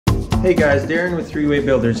Hey guys, Darrin with Three-Way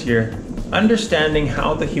Builders here. Understanding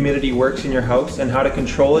how the humidity works in your house and how to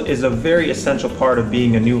control it is a very essential part of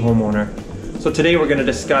being a new homeowner. So today we're going to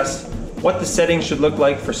discuss what the settings should look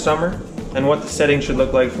like for summer and what the settings should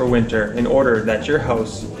look like for winter in order that your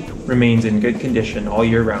house remains in good condition all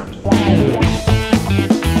year round.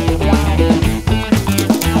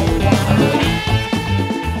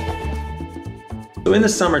 So in the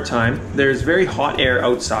summertime, there's very hot air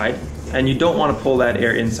outside and you don't want to pull that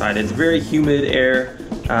air inside. It's very humid air,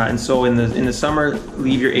 and so in the summer,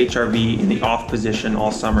 leave your HRV in the off position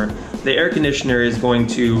all summer. The air conditioner is going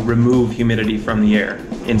to remove humidity from the air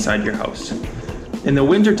inside your house. In the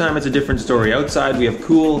winter time, it's a different story. Outside we have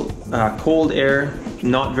cool, cold air,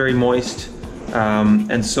 not very moist,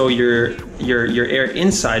 and so your air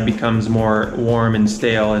inside becomes more warm and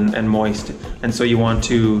stale and moist, and so you want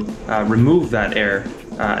to remove that air.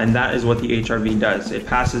 And that is what the HRV does. It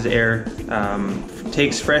passes air,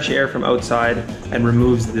 takes fresh air from outside and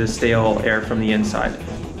removes the stale air from the inside.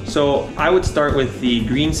 So I would start with the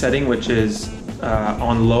green setting, which is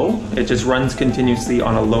on low. It just runs continuously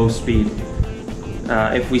on a low speed.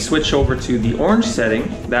 If we switch over to the orange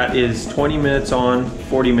setting, that is 20 minutes on,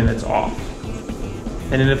 40 minutes off.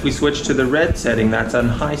 And then if we switch to the red setting, that's on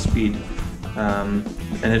high speed.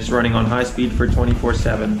 And it's running on high speed for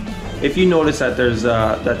 24/7. If you notice that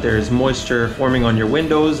there's moisture forming on your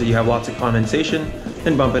windows, that you have lots of condensation,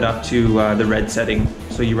 then bump it up to the red setting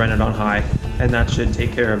so you run it on high, and that should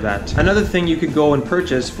take care of that. Another thing you could go and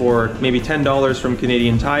purchase for maybe $10 from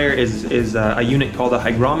Canadian Tire is a unit called a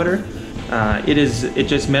hygrometer. It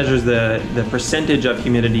just measures the percentage of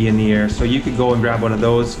humidity in the air, so you could go and grab one of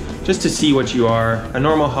those just to see what you are. A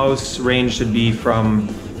normal house range should be from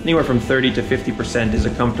anywhere from 30 to 50% is a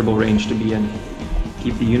comfortable range to be in.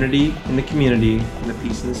 Keep the unity in the community and the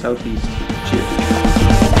peace in the Southeast. Cheers.